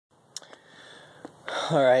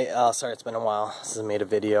Alright, sorry it's been a while since I made a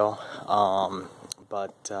video,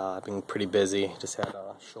 but I've been pretty busy. Just had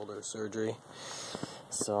a shoulder surgery,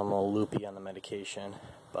 so I'm a little loopy on the medication,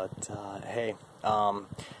 but hey, but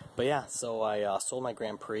yeah, so I sold my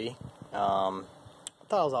Grand Prix. I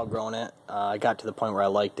thought I was outgrowing it. I got to the point where I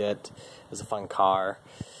liked it. It was a fun car.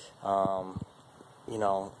 You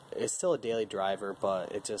know, it's still a daily driver,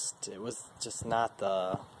 but it was just not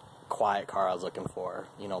the quiet car I was looking for,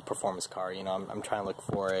 you know, performance car. You know, I'm trying to look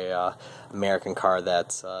for a American car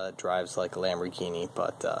that drives like a Lamborghini,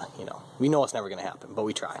 but you know, we know it's never gonna happen, but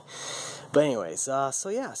we try. But anyways, so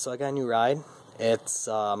yeah, so I got a new ride. It's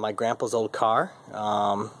my grandpa's old car.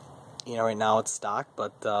 You know, right now it's stock,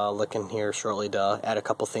 but looking here shortly to add a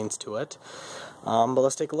couple things to it. But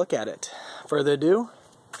let's take a look at it. Further ado,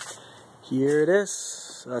 here it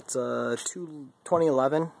is. That's a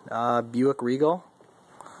 2011 Buick Regal.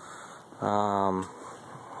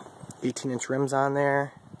 18-inch rims on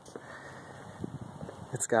there.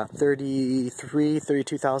 It's got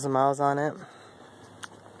 32,000 miles on it.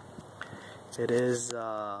 It is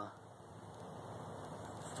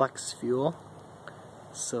flex fuel,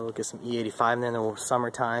 so get some E85 in there in the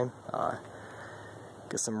summertime.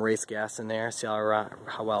 Get some race gas in there, see how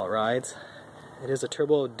well it rides. It is a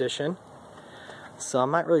turbo edition. So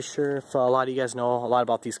I'm not really sure if a lot of you guys know a lot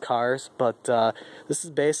about these cars, but this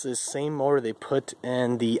is basically the same motor they put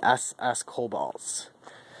in the SS Cobalts.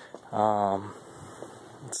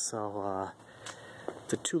 It's a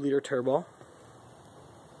 2-liter turbo.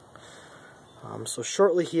 So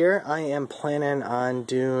shortly here, I am planning on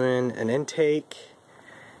doing an intake,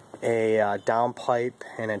 a downpipe,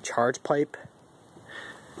 and a charge pipe.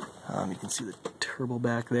 You can see the turbo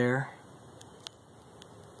back there.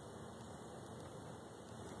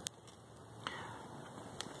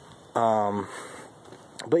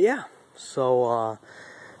 But yeah, so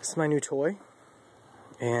this is my new toy,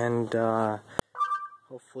 and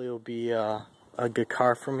hopefully it'll be a good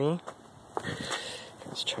car for me.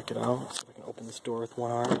 Let's check it out. See if I can open this door with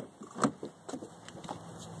one arm.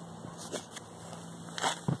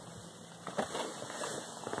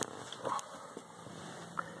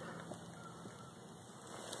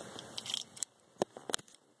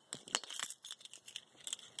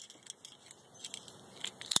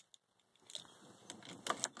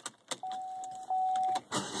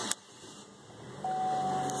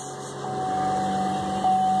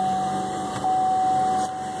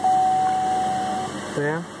 So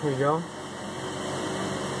yeah, here you go.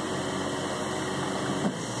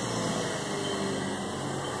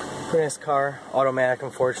 Pretty nice car, automatic.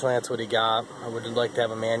 Unfortunately, that's what he got. I would like to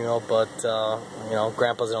have a manual, but you know,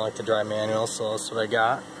 grandpas don't like to drive manuals, so that's what I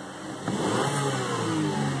got.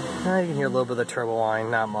 Now you can hear a little bit of the turbo whine,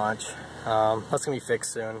 not much. That's gonna be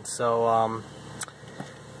fixed soon. So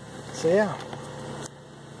yeah,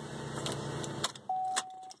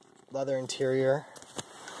 leather interior.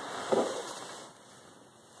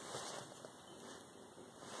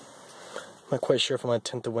 I'm not quite sure if I'm going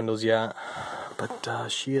to tint the windows yet, but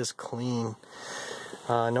she is clean.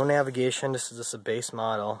 No navigation, this is just a base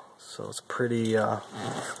model, so it's pretty,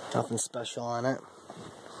 nothing special on it.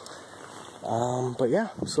 But yeah,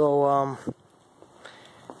 so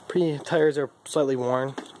tires are slightly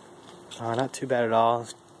worn, not too bad at all,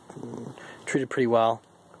 treated pretty well.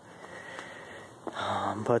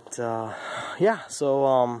 But yeah,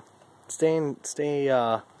 so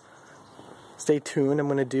stay tuned. I'm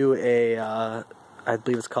going to do a, I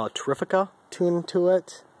believe it's called Trifecta tune to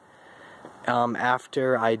it,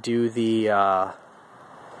 after I do the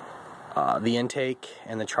intake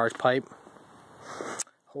and the charge pipe.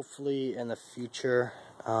 Hopefully in the future,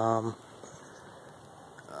 I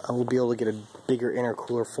will be able to get a bigger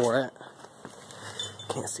intercooler for it.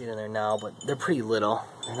 Can't see it in there now, but they're pretty little.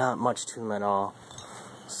 They're not much to them at all.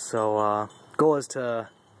 So, goal is to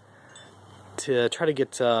try to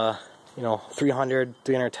get, you know,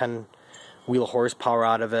 310 wheel horsepower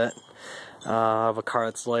out of it, of a car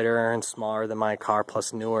that's lighter and smaller than my car,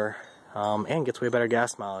 plus newer, and gets way better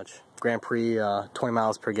gas mileage. Grand Prix, 20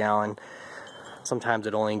 miles per gallon. Sometimes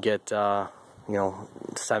it only get, you know,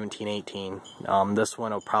 17, 18. This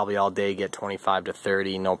one will probably all day get 25 to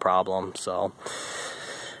 30, no problem. So,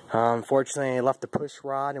 unfortunately, I left the push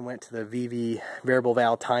rod and went to the VV variable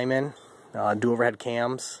valve timing, do overhead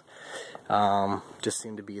cams. Just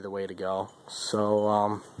seemed to be the way to go.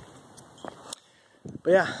 So,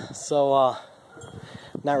 but yeah, so,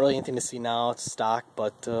 not really anything to see now, it's stock,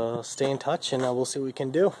 but, stay in touch and we'll see what we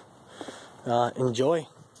can do. Enjoy.